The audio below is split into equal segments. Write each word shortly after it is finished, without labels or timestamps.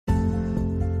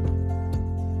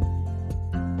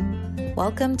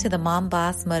Welcome to the Mom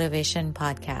Boss Motivation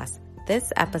Podcast.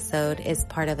 This episode is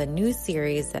part of a new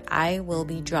series that I will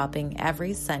be dropping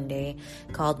every Sunday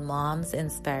called Moms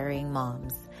Inspiring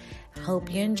Moms.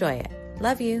 Hope you enjoy it.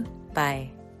 Love you.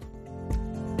 Bye.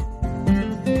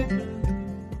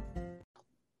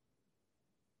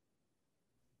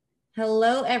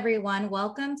 Hello, everyone.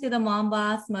 Welcome to the Mom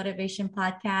Boss Motivation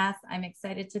Podcast. I'm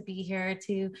excited to be here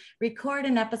to record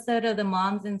an episode of the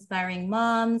Moms Inspiring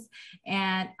Moms.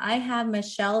 And I have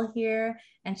Michelle here,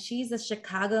 and she's a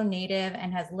Chicago native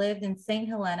and has lived in St.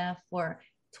 Helena for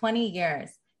 20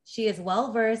 years. She is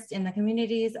well-versed in the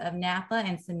communities of Napa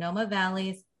and Sonoma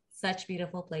Valleys, such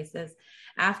beautiful places.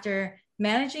 After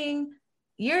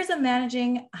years of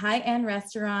managing high-end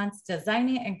restaurants,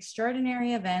 designing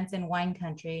extraordinary events in wine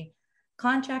country,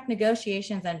 contract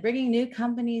negotiations, and bringing new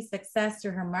companies success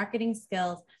through her marketing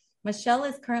skills, Michelle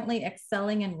is currently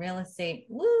excelling in real estate,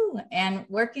 and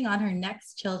working on her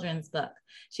next children's book.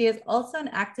 She is also an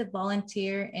active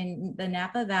volunteer in the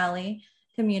Napa Valley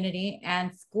community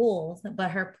and schools, but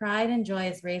her pride and joy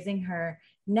is raising her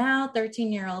now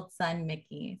 13-year-old son,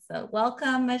 Mickey. So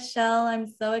welcome, Michelle. I'm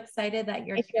so excited that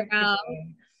you're here today.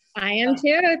 I am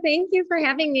too. Thank you for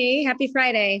having me. Happy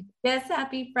Friday. Yes,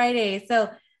 happy Friday.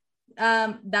 So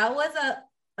that was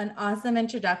an awesome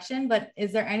introduction, but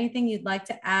is there anything you'd like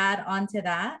to add on to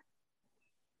that?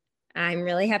 I'm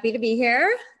really happy to be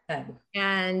here. Good.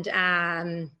 And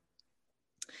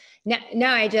no,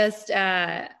 I just,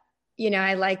 I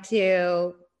like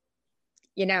to,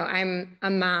 I'm a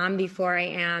mom before I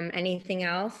am anything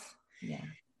else. Yeah.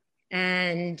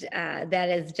 And that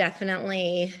is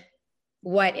definitely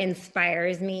what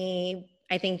inspires me,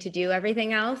 I think, to do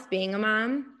everything else, being a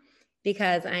mom.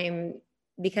 Because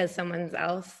someone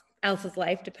else's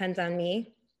life depends on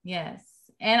me. Yes.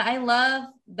 And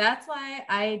that's why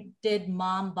I did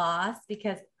Mom Boss,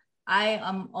 because I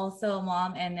am also a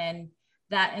mom. And then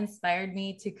that inspired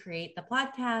me to create the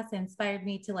podcast, inspired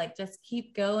me to just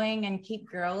keep going and keep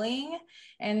growing.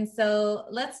 And so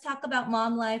let's talk about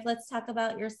mom life. Let's talk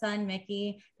about your son,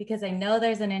 Mickey, because I know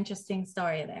there's an interesting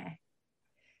story there.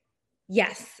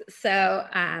 Yes. So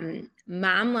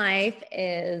mom life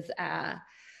is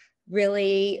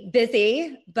really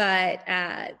busy, but,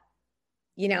 a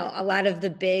lot of the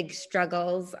big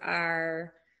struggles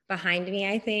are behind me,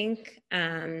 I think,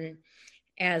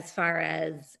 as far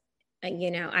as, I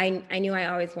knew I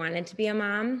always wanted to be a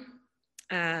mom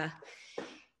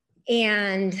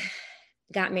and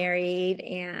got married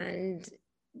and,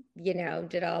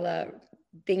 did all the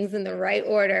things in the right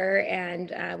order.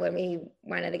 And when we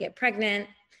wanted to get pregnant,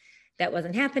 that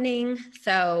wasn't happening.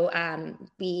 So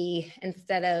we,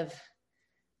 instead of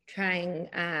trying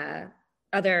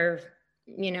other,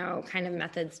 kind of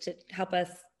methods to help us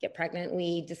get pregnant,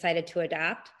 we decided to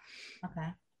adopt. Okay.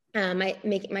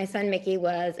 My son, Mickey,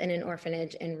 was in an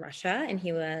orphanage in Russia, and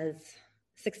he was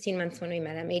 16 months when we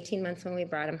met him, 18 months when we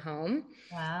brought him home.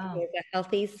 Wow. He was a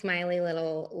healthy, smiley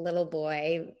little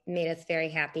boy, made us very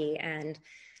happy. And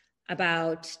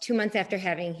about 2 months after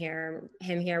having him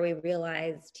here, we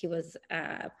realized he was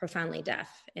profoundly deaf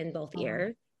in both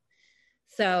ears.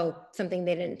 So something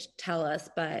they didn't tell us,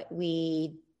 but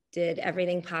we did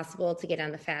everything possible to get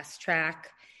on the fast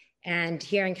track. And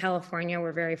here in California,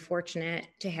 we're very fortunate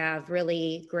to have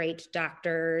really great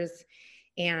doctors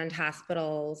and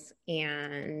hospitals,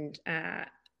 and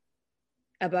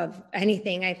above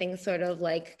anything, I think, sort of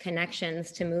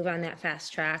connections to move on that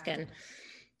fast track. And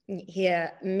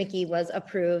Mickey was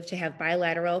approved to have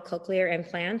bilateral cochlear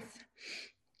implants,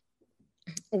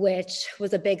 which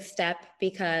was a big step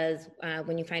because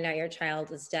when you find out your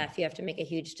child is deaf, you have to make a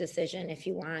huge decision if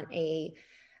you want a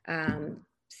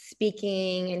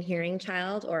speaking and hearing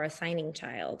child or a signing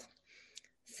child.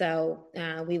 So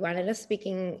we wanted a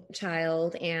speaking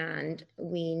child, and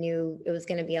we knew it was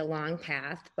going to be a long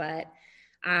path, but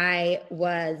I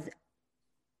was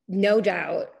no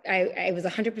doubt, I was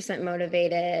 100%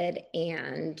 motivated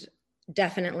and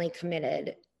definitely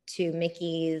committed to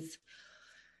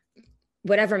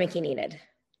whatever Mickey needed,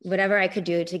 whatever I could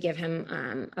do to give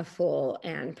him a full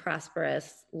and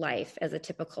prosperous life as a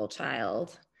typical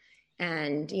child.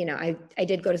 And, I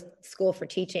did go to school for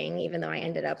teaching, even though I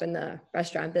ended up in the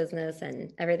restaurant business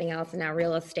and everything else, and now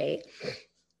real estate.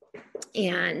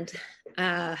 And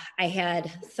I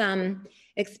had some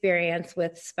experience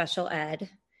with special ed.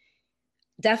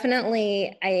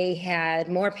 Definitely, I had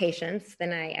more patience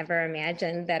than I ever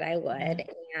imagined that I would.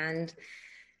 And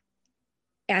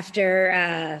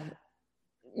after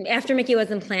Mickey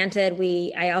was implanted,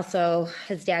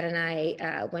 his dad and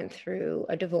I went through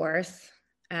a divorce.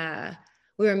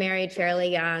 We were married fairly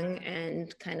young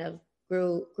and kind of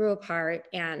grew apart.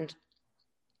 And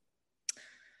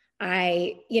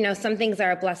some things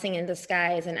are a blessing in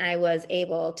disguise, and I was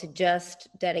able to just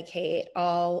dedicate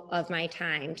all of my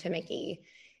time to Mickey.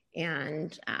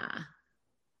 And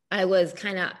I was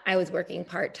working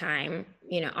part-time,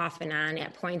 off and on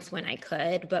at points when I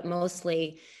could, but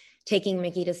mostly taking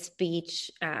Mickey to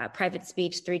speech, private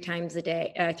speech 3 times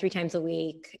a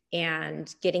week,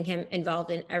 and getting him involved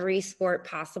in every sport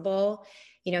possible.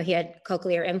 He had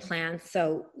cochlear implants,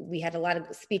 so we had a lot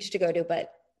of speech to go to,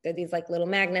 but they're these like little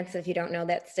magnets, if you don't know,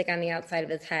 that stick on the outside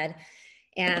of his head.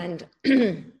 And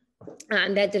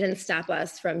that didn't stop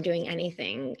us from doing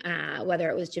anything,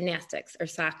 whether it was gymnastics or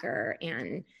soccer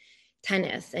and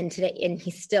tennis. And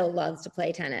he still loves to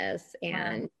play tennis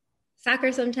and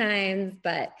soccer sometimes,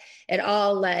 but it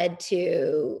all led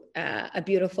to a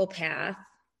beautiful path.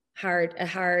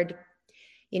 It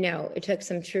took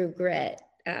some true grit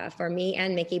for me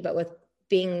and Mickey, but with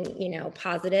being,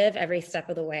 positive every step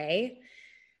of the way.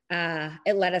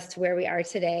 It led us to where we are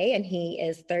today, and he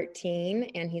is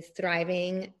 13 and he's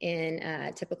thriving in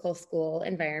a typical school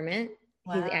environment.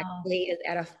 Wow. He actually is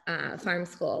at a farm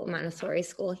school, Montessori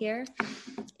school here,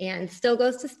 and still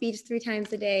goes to speech 3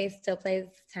 times a day, still plays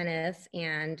tennis.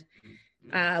 And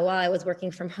while I was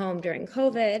working from home during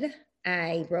COVID,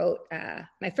 I wrote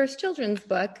my first children's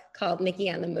book called Mickey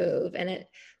on the Move, and it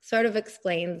sort of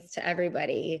explains to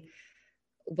everybody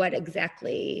what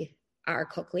exactly are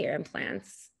cochlear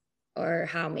implants or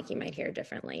how Mickey might hear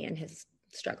differently in his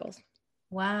struggles.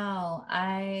 Wow,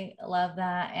 I love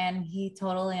that. And he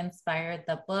totally inspired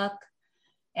the book.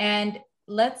 And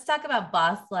let's talk about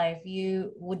boss life.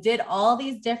 You did all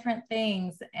these different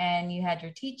things, and you had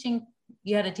a teaching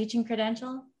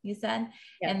credential, you said,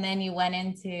 yes. And then you went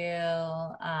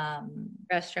into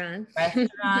restaurants,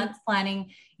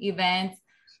 planning events.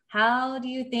 How do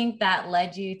you think that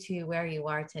led you to where you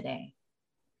are today?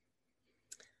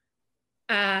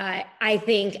 I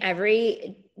think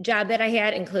every job that I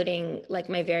had, including like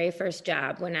my very first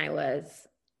job when I was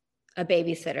a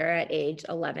babysitter at age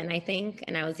 11, I think,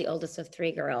 and I was the oldest of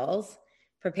 3 girls,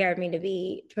 prepared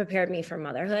me for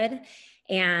motherhood.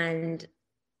 And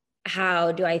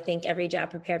how do I think every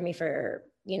job prepared me for,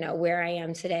 where I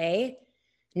am today?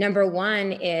 Number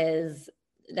one is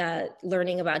the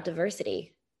learning about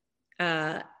diversity.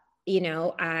 I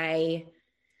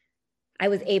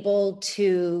was able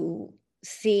to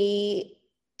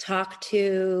talk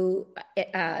to,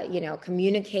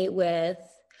 communicate with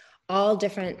all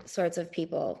different sorts of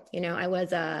people. I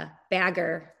was a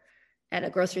bagger at a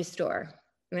grocery store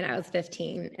when I was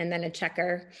 15, and then a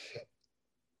checker.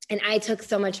 And I took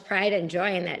so much pride and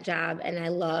joy in that job, and I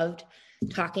loved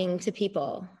talking to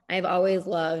people. I've always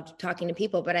loved talking to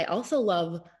people, but I also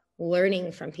love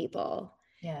learning from people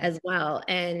as well.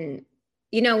 And,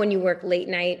 when you work late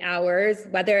night hours,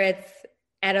 whether it's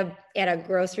at a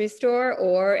grocery store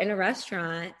or in a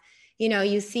restaurant,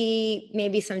 you see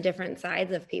maybe some different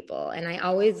sides of people. And I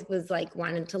always was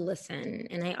wanted to listen,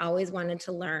 and I always wanted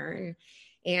to learn.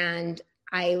 And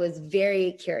I was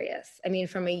very curious. I mean,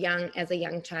 as a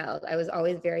young child, I was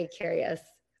always very curious,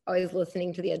 always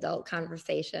listening to the adult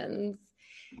conversations.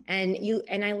 And you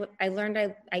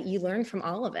learn from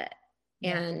all of it.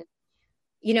 Yeah. And,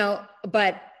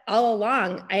 but all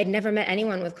along, I had never met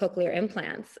anyone with cochlear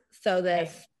implants. So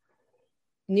this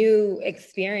new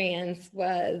experience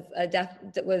was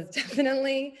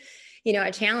definitely,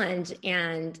 a challenge.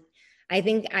 And I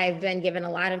think I've been given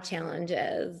a lot of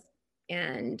challenges.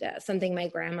 And something my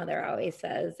grandmother always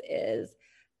says is,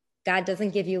 God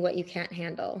doesn't give you what you can't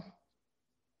handle.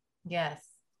 Yes.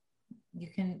 You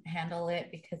can handle it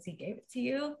because he gave it to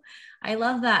you. I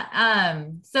love that.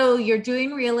 So you're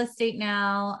doing real estate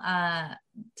now.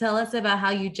 Tell us about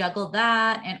how you juggle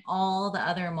that and all the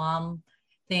other mom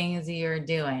things you're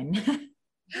doing.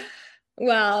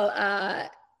 Well,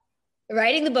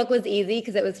 writing the book was easy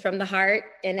because it was from the heart,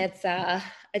 and it's a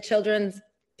children's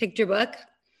picture book.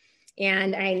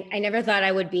 And I never thought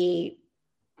I would be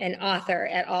an author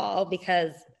at all,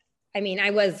 because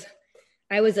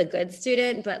I was a good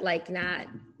student, but not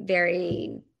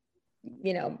very,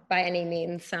 by any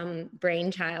means some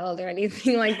brainchild or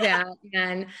anything like that.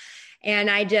 And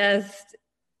I just,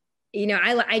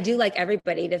 I do like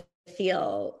everybody to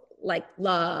feel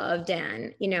loved.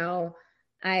 And,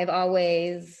 I've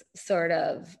always sort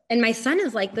of, and my son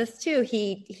is like this too.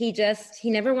 He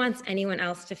never wants anyone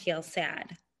else to feel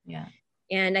sad. Yeah.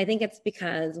 And I think it's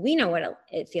because we know what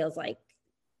it feels like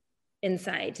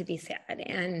inside to be sad.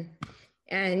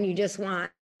 And you just want,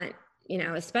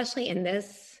 especially in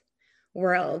this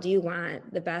world, you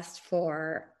want the best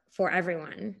for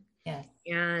everyone. Yes.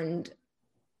 And,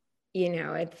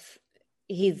 it's,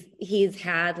 he's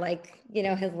had like, you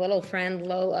know, his little friend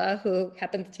Lola, who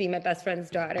happens to be my best friend's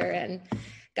daughter and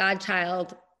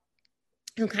godchild,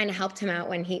 who kind of helped him out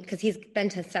when because he's been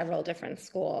to several different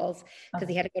schools because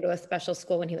he had to go to a special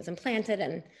school when he was implanted,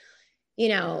 and, you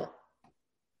know,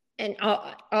 and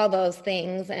all those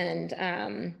things. And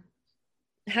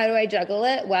how do I juggle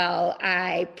it? Well,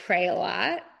 I pray a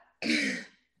lot.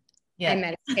 Yeah. I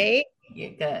meditate.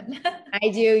 You're good. I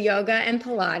do yoga and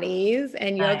Pilates,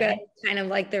 and yoga Nice. is kind of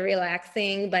like the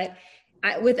relaxing, but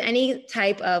with any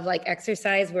type of like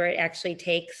exercise where it actually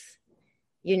takes,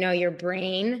 you know, your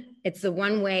brain, it's the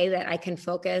one way that I can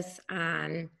focus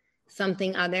on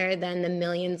something other than the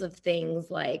millions of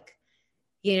things like,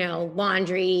 you know,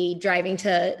 laundry, driving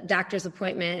to doctor's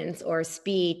appointments, or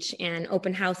speech and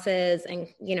open houses and,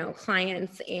 you know,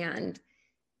 clients and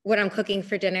what I'm cooking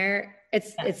for dinner.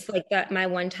 It's like that, my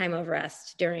one time of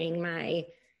rest during my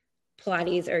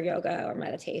Pilates or yoga or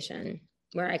meditation,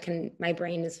 where my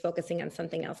brain is focusing on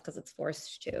something else because it's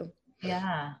forced to.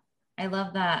 Yeah, I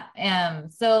love that.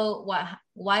 So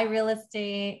why real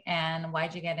estate, and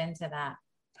why'd you get into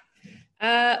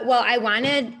that? Well, I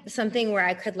wanted something where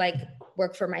I could like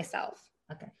work for myself.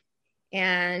 Okay.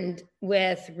 And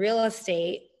with real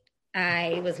estate,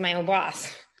 I was my own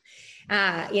boss.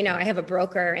 You know, I have a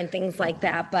broker and things like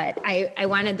that, but I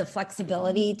wanted the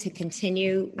flexibility to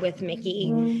continue with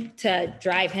Mickey, to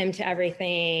drive him to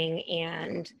everything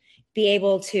and be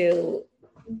able to,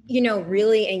 you know,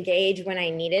 really engage when I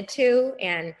needed to.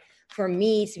 And for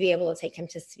me to be able to take him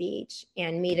to speech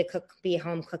and me to be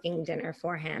home cooking dinner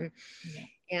for him. Yeah.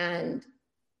 And,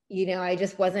 you know, I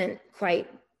just wasn't quite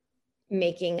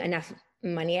making enough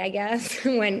money, I guess,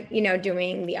 when, you know,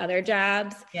 doing the other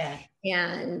jobs. Yeah.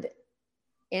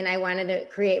 And I wanted to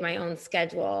create my own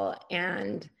schedule.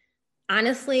 And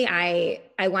honestly, I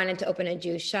wanted to open a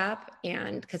juice shop,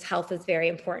 and because health is very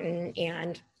important.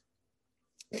 And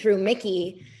through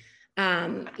Mickey,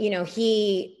 you know,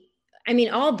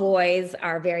 all boys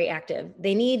are very active.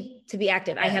 They need to be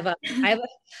active. Yeah.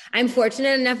 I'm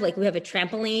fortunate enough, like we have a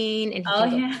trampoline and he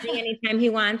can go swimming anytime he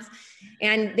wants,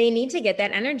 and they need to get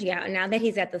that energy out. And now that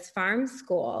he's at this farm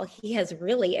school, he has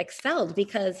really excelled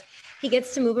because he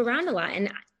gets to move around a lot.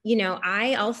 And, you know,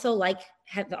 I also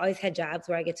have always had jobs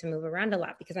where I get to move around a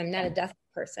lot because I'm not a desk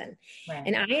person. Right.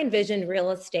 And I envisioned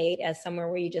real estate as somewhere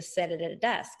where you just sit at a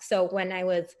desk. So when I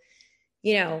was,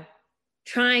 you know,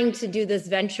 trying to do this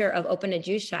venture of open a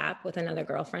juice shop with another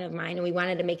girlfriend of mine, and we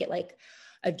wanted to make it like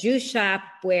a juice shop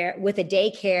with a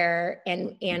daycare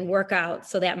and workouts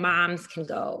so that moms can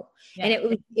go. Yeah.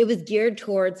 And it was geared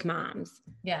towards moms.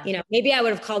 Yeah. You know, maybe I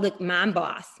would have called it Mom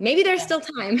Boss. Maybe there's still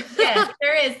time. Yes,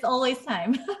 there is always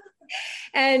time.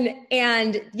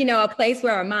 And, you know, a place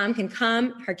where a mom can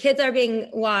come, her kids are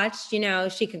being watched, you know,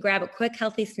 she could grab a quick,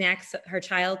 healthy snack, her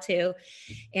child too.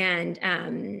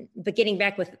 And, but getting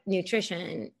back with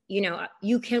nutrition, you know,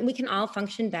 we can all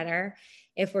function better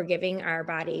if we're giving our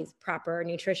bodies proper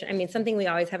nutrition. I mean, something we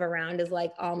always have around is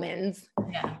like almonds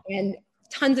and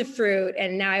tons of fruit.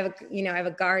 And now I have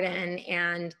a garden.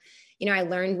 And, you know, I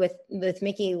learned with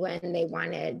Mickey when they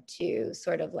wanted to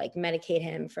sort of like medicate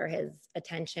him for his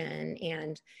attention.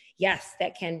 And yes,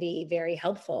 that can be very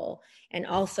helpful. And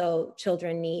also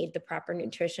children need the proper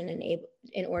nutrition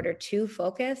in order to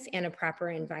focus, and a proper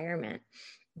environment.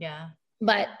 Yeah.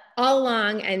 But all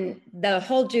along, and the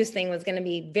whole juice thing was going to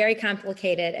be very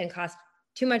complicated and cost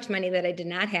too much money that I did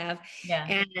not have.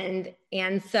 Yeah.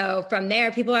 And so from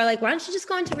there, people are like, why don't you just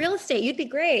go into real estate? You'd be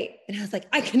great. And I was like,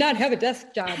 I cannot have a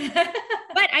desk job.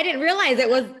 But I didn't realize it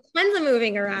was tons of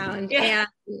moving around. Yeah.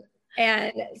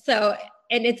 And so,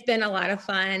 and it's been a lot of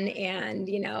fun. And,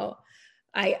 you know,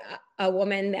 a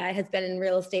woman that has been in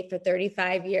real estate for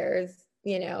 35 years,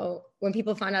 you know, when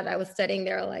people found out I was studying,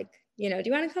 they were like, you know, do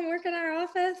you want to come work in our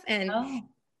office? And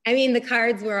I mean, the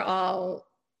cards were all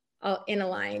in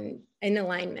alignment.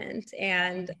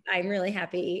 And I'm really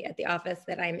happy at the office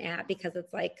that I'm at because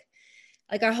it's like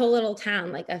our whole little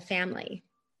town, like a family.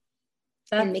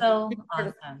 That's so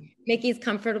awesome. Mickey's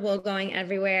comfortable going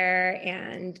everywhere.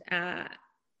 And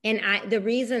the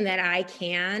reason that I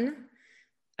can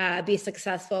be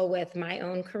successful with my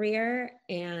own career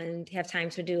and have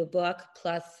time to do a book,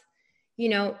 plus, you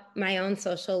know, my own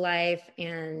social life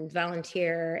and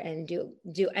volunteer and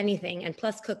do anything, and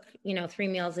plus cook, you know, 3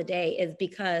 meals a day, is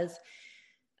because,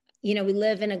 you know, we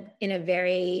live in a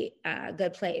very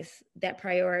good place that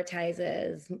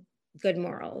prioritizes good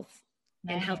morals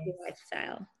and healthy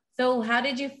lifestyle. So how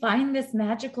did you find this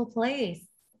magical place?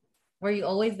 Were you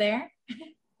always there?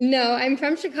 No, I'm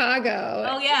from Chicago.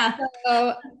 Oh, yeah.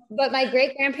 So, but my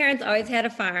great grandparents always had a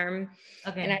farm.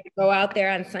 And Okay. I'd go out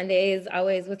there on Sundays,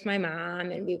 always with my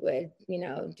mom, and we would,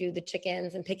 do the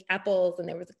chickens and pick apples, and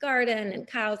there was a garden and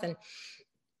cows. And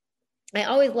I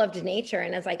always loved nature.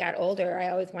 And as I got older, I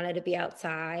always wanted to be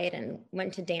outside and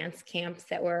went to dance camps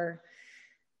that were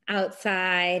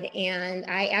outside. And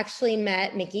I actually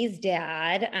met Mickey's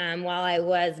dad while I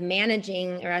was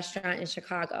managing a restaurant in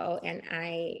Chicago. And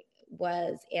I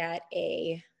was at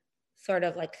a sort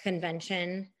of like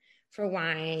convention for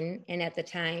wine. And at the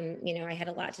time, I had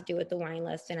a lot to do with the wine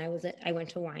list, and I went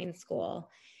to wine school.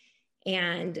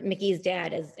 And Mickey's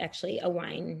dad is actually a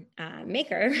wine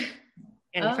maker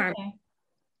and farmer. Okay.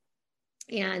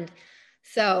 And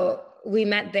so we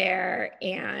met there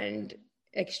and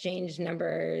exchanged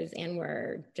numbers, and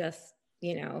were just,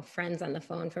 friends on the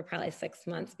phone for probably 6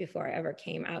 months before I ever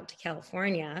came out to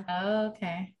California.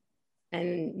 Okay.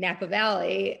 And Napa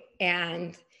Valley.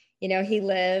 And, he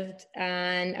lived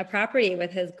on a property with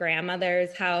his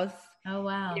grandmother's house. Oh,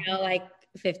 wow. Like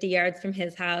 50 yards from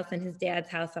his house, and his dad's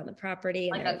house on the property.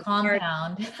 And Like a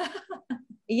compound.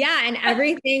 Yeah. And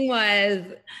everything was,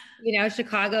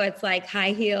 Chicago, it's like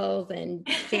high heels and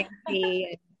fancy.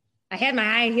 And I had my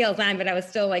high heels on, but I was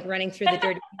still like running through the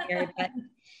dirty dirt. But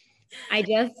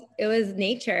it was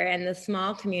nature, and the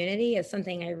small community is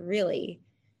something I really,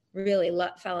 really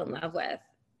fell in love with.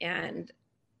 And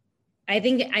I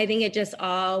think it just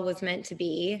all was meant to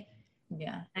be.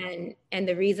 Yeah. And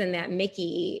the reason that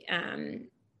Mickey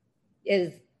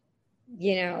is,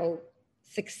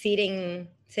 succeeding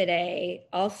today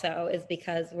also is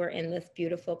because we're in this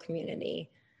beautiful community.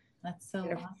 That's so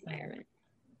beautiful awesome. Environment.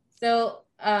 So,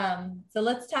 so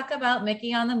let's talk about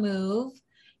Mickey on the Move.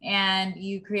 And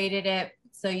you created it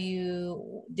so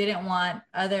you didn't want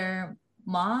other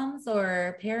moms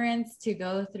or parents to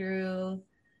go through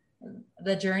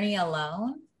the journey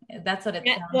alone. That's what it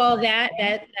sounds well, like.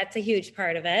 That's a huge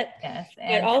part of it. Yes.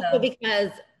 And but also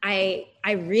because I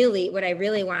really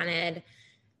wanted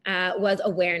was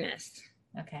awareness.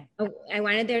 Okay. I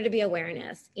wanted there to be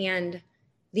awareness. And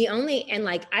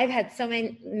I've had so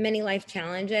many life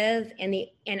challenges,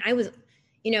 and I was,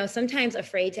 sometimes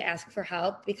afraid to ask for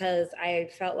help because I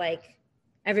felt like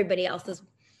everybody else's,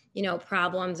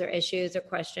 problems or issues or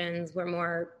questions were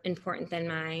more important than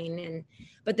mine.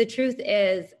 But the truth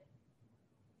is,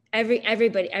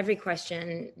 every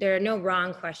question, there are no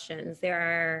wrong questions.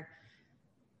 There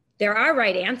are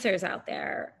right answers out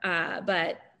there.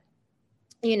 But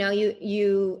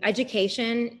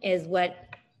education is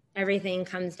what everything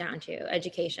comes down to,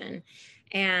 education.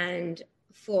 And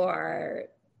for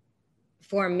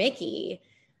Mickey,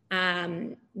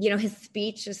 his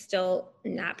speech is still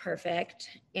not perfect.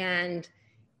 And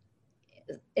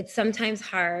it's sometimes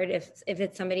hard if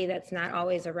it's somebody that's not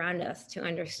always around us to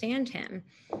understand him.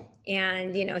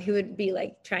 And, he would be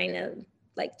like trying to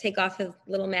like take off his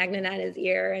little magnet on his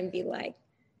ear and be like,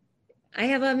 I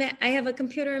have a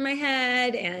computer in my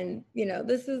head, and,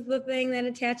 this is the thing that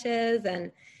attaches.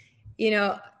 And, he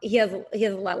has a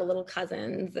lot of little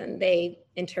cousins, and they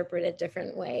interpret it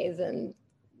different ways. And,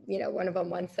 one of them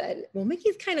once said, well,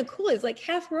 Mickey's kind of cool. He's like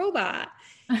half robot.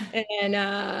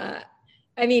 And,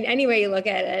 any way you look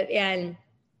at it. And,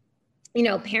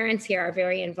 parents here are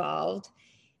very involved.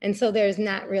 And so there's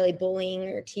not really bullying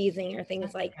or teasing or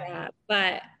things like that,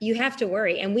 but you have to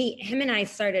worry. And him and I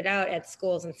started out at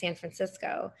schools in San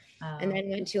Francisco, and then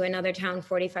went to another town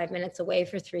 45 minutes away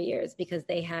for 3 years because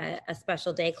they had a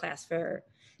special day class for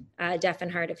deaf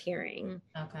and hard of hearing.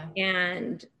 Okay.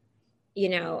 And,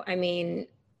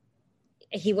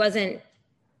 he wasn't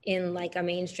in like a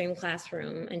mainstream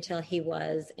classroom until he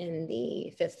was in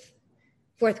the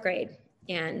fourth grade.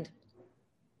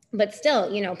 But still,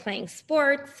 playing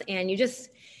sports, and you just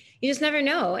never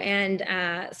know. And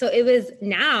so it was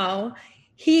now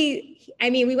we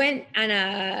went on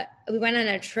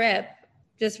a trip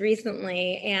just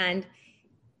recently, and,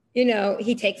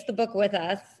 he takes the book with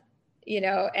us,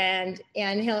 and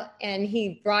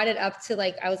he brought it up to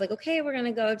like, I was like, okay, we're going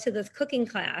to go to this cooking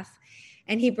class.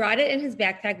 And he brought it in his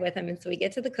backpack with him. And so we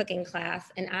get to the cooking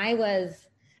class, and I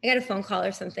got a phone call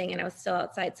or something, and I was still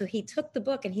outside. So he took the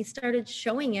book and he started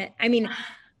showing it.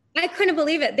 I couldn't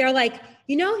believe it. They're like,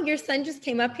 your son just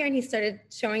came up here and he started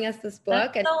showing us this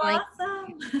book. That's and so like,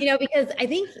 awesome. Because I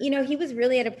think, he was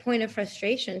really at a point of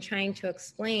frustration trying to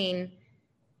explain,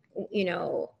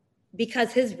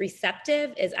 because his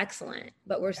receptive is excellent,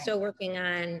 but we're still working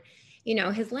on,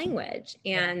 his language.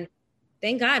 And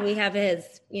thank God we have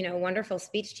his, wonderful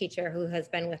speech teacher who has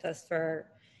been with us for,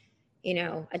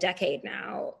 a decade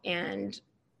now. And,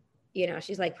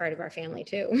 she's like part of our family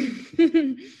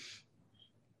too.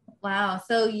 Wow.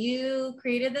 So you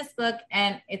created this book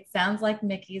and it sounds like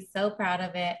Mickey's so proud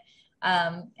of it.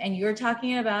 And you're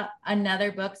talking about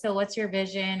another book. So what's your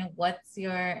vision? What's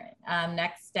your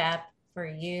next step for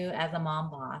you as a mom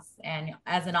boss and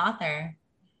as an author?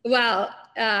 Well,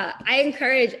 I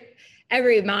encourage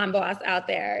every mom boss out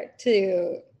there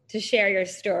to share your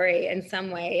story in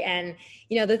some way. And,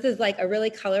 this is like a really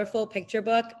colorful picture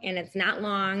book, and it's not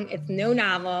long, it's no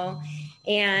novel.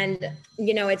 And,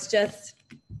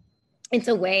 it's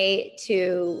a way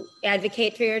to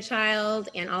advocate for your child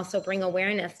and also bring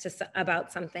awareness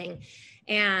about something.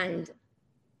 And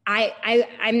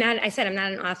I'm not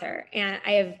an author, and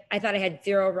I thought I had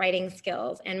zero writing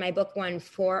skills, and my book won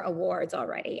 4 awards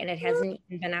already, and it hasn't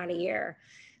even been out a year.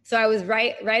 So I was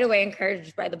right away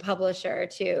encouraged by the publisher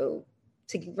to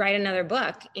write another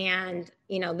book. And,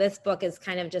 this book is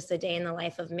kind of just a day in the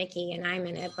life of Mickey, and I'm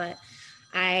in it, but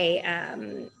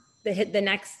the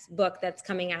next book that's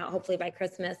coming out hopefully by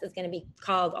Christmas is going to be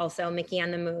called also Mickey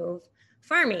on the Move,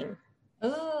 Farming.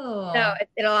 Oh, so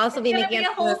it'll also be Mickey on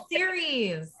a whole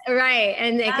series, right?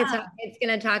 And it's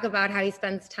going to talk about how he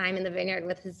spends time in the vineyard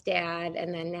with his dad,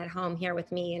 and then at home here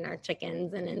with me and our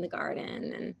chickens, and in the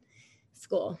garden and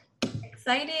school.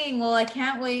 Exciting! Well, I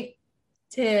can't wait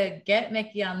to get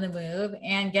Mickey on the Move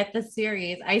and get the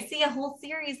series. I see a whole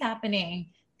series happening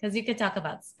because you could talk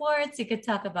about sports, you could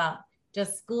talk about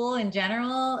just school in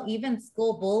general, even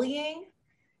school bullying.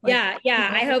 Yeah,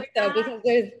 I hope so, because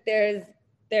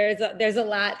there's a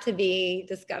lot to be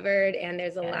discovered, and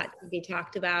there's a lot to be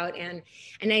talked about, and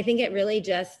I think it really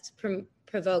just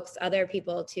provokes other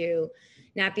people to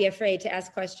not be afraid to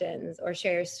ask questions or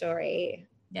share your story.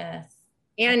 Yes.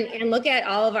 And look at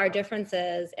all of our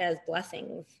differences as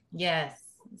blessings. Yes.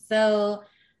 So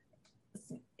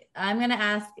I'm going to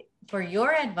ask for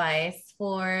your advice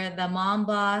for the mom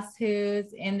boss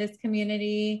who's in this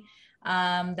community,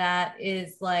 that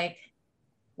is like,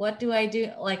 what do I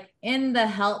do? Like in the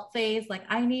help phase, like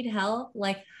I need help.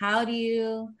 Like, how do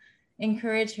you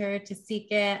encourage her to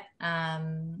seek it,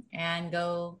 and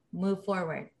go move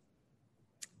forward?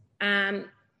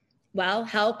 Well,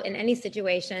 help in any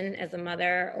situation as a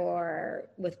mother or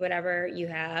with whatever you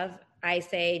have, I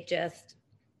say just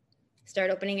start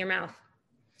opening your mouth.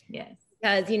 Yes.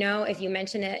 Because, if you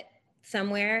mention it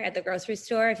somewhere at the grocery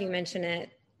store, if you mention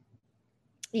it,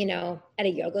 at a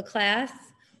yoga class,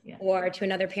 or to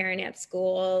another parent at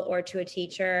school, or to a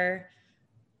teacher,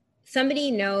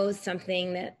 somebody knows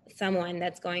someone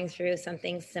that's going through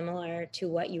something similar to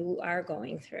what you are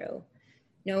going through.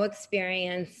 No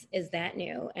experience is that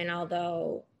new. And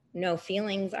although no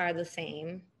feelings are the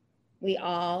same, we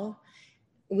all,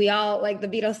 like the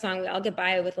Beatles song, we all get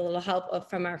by with a little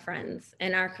help from our friends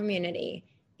and our community.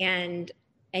 And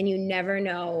you never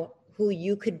know who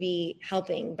you could be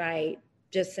helping by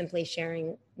just simply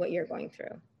sharing what you're going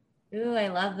through. Ooh, I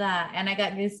love that. And I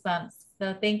got goosebumps.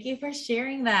 So thank you for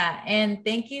sharing that. And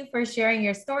thank you for sharing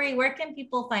your story. Where can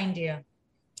people find you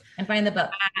and find the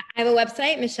book? I have a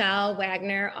website,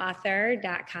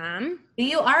 MichelleWagnerAuthor.com.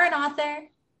 You are an author.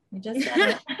 You just said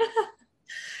it.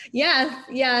 Yes.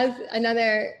 I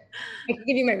can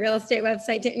give you my real estate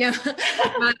website too. No,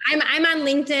 I'm on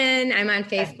LinkedIn. I'm on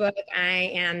Facebook. I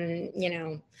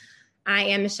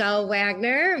am Michelle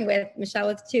Wagner, with Michelle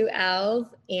with 2 L's,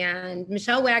 and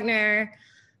Michelle Wagner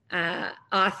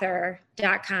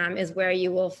author.com is where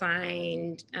you will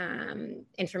find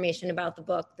information about the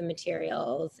book, the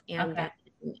materials, and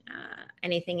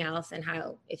anything else, and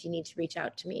if you need to reach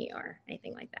out to me or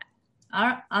anything like that.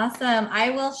 Awesome. I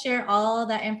will share all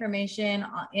that information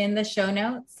in the show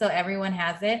notes so everyone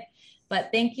has it.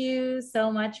 But thank you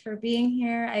so much for being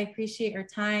here. I appreciate your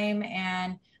time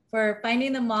and for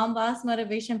finding the Mom Boss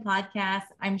Motivation Podcast.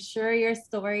 I'm sure your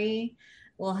story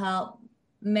will help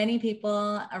many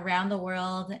people around the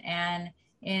world and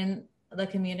in the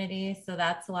community. So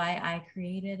that's why I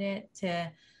created it,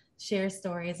 to share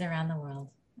stories around the world.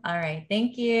 All right.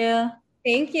 Thank you.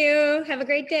 Thank you. Have a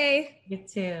great day. You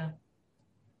too.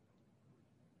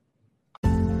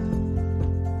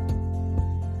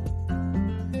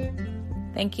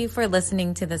 Thank you for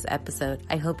listening to this episode.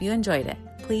 I hope you enjoyed it.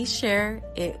 Please share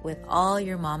it with all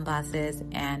your mom bosses,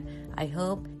 and I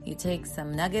hope you take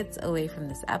some nuggets away from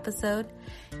this episode.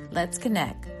 Let's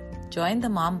connect. Join the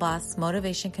Mom Boss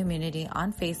Motivation community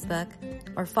on Facebook,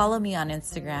 or follow me on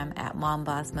Instagram at Mom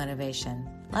Boss Motivation.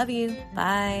 Love you.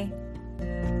 Bye.